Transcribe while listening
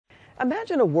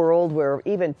Imagine a world where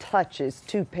even touch is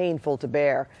too painful to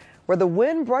bear, where the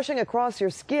wind brushing across your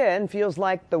skin feels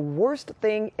like the worst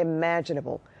thing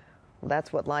imaginable. Well,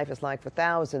 that's what life is like for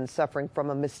thousands suffering from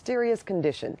a mysterious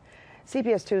condition.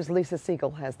 CBS 2's Lisa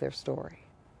Siegel has their story.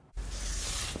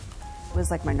 It was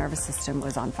like my nervous system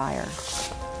was on fire.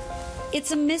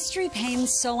 It's a mystery pain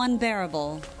so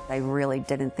unbearable. I really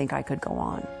didn't think I could go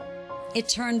on. It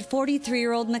turned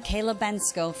 43-year-old Michaela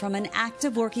Bensko from an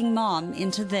active working mom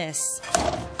into this.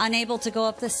 Unable to go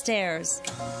up the stairs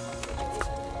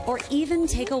or even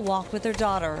take a walk with her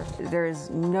daughter. There is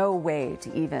no way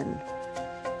to even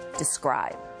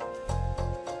describe.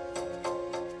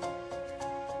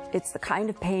 It's the kind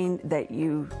of pain that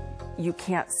you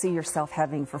can't see yourself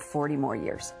having for 40 more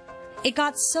years. It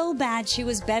got so bad she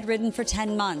was bedridden for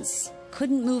 10 months,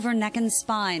 couldn't move her neck and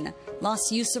spine, lost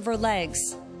use of her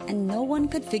legs, and no one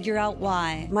could figure out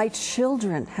why. My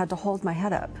children had to hold my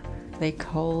head up. They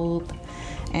cold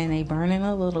and they burning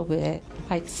a little bit,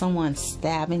 like someone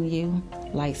stabbing you,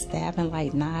 like stabbing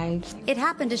like knives. It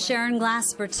happened to Sharon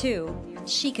Glasper too.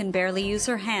 She can barely use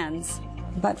her hands.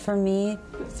 But for me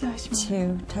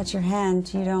to touch your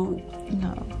hand, you don't.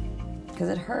 No. Because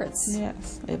it hurts.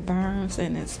 Yes, it burns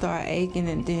and it starts aching,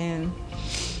 and then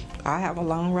I have a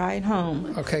long ride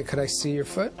home. Okay, could I see your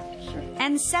foot?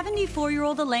 And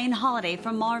 74-year-old Elaine Holiday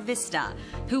from Mar Vista,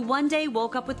 who one day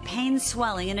woke up with pain,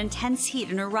 swelling, and intense heat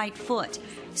in her right foot.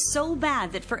 So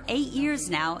bad that for 8 years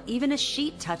now, even a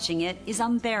sheet touching it is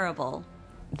unbearable.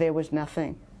 There was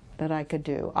nothing that I could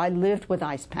do. I lived with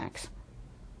ice packs.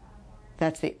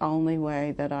 That's the only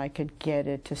way that I could get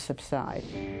it to subside.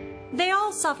 They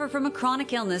all suffer from a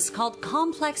chronic illness called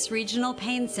Complex Regional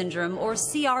Pain Syndrome, or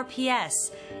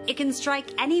CRPS. It can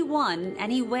strike anyone,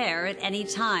 anywhere, at any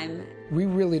time. We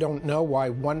really don't know why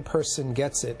one person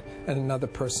gets it and another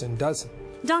person doesn't.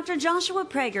 Dr. Joshua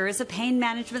Prager is a pain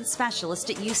management specialist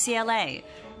at UCLA.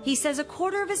 He says a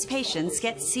quarter of his patients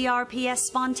get CRPS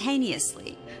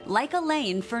spontaneously, like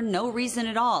Elaine, for no reason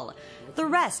at all. The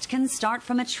rest can start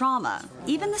from a trauma,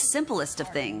 even the simplest of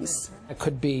things. It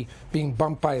could be being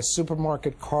bumped by a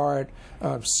supermarket cart,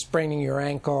 spraining your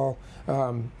ankle,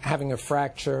 having a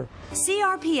fracture.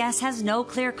 CRPS has no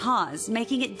clear cause,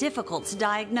 making it difficult to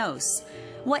diagnose.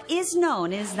 What is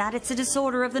known is that it's a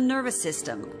disorder of the nervous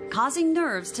system, causing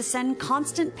nerves to send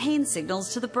constant pain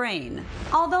signals to the brain.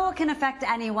 Although it can affect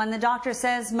anyone, the doctor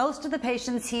says most of the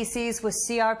patients he sees with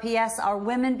CRPS are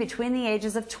women between the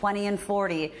ages of 20 and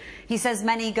 40. He says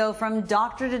many go from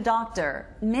doctor to doctor,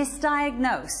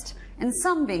 misdiagnosed, and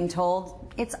some being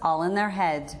told it's all in their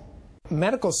head.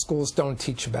 Medical schools don't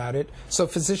teach about it, so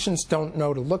physicians don't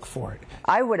know to look for it.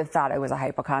 I would have thought I was a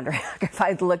hypochondriac if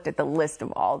I'd looked at the list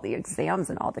of all the exams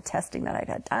and all the testing that I'd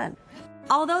had done.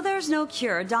 Although there's no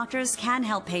cure, doctors can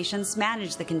help patients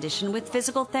manage the condition with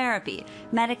physical therapy,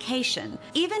 medication,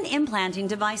 even implanting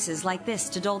devices like this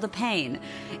to dull the pain.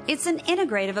 It's an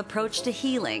integrative approach to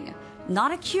healing,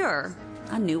 not a cure,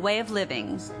 a new way of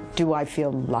living. Do I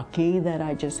feel lucky that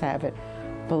I just have it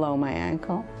below my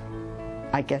ankle?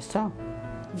 I guess so.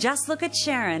 Just look at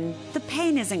Sharon. The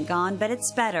pain isn't gone, but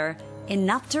it's better.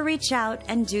 Enough to reach out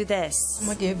and do this. I'm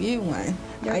gonna give you one.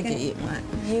 I give you one.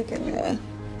 You can. Yeah.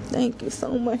 Thank you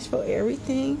so much for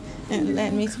everything, and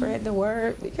let me spread the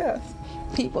word, because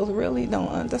people really don't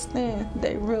understand.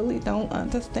 They really don't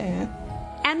understand.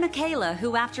 And Michaela,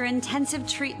 who after intensive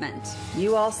treatment,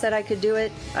 You all said I could do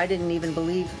it. I didn't even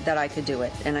believe that I could do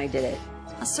it, and I did it.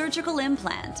 a surgical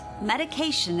implant,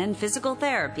 medication, and physical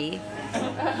therapy,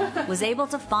 was able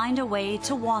to find a way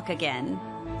to walk again.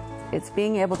 It's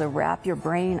being able to wrap your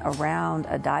brain around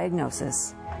a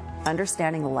diagnosis,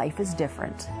 understanding life is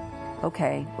different.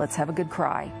 Okay, let's have a good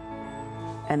cry.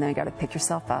 And then you got to pick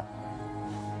yourself up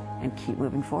and keep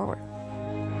moving forward.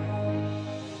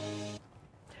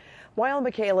 While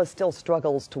Michaela still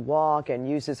struggles to walk and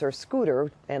uses her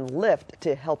scooter and lift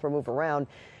to help her move around,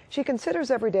 she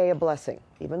considers every day a blessing,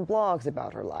 even blogs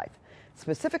about her life.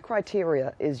 Specific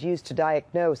criteria is used to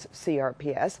diagnose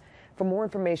CRPS. For more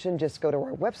information, just go to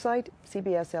our website,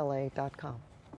 cbsla.com.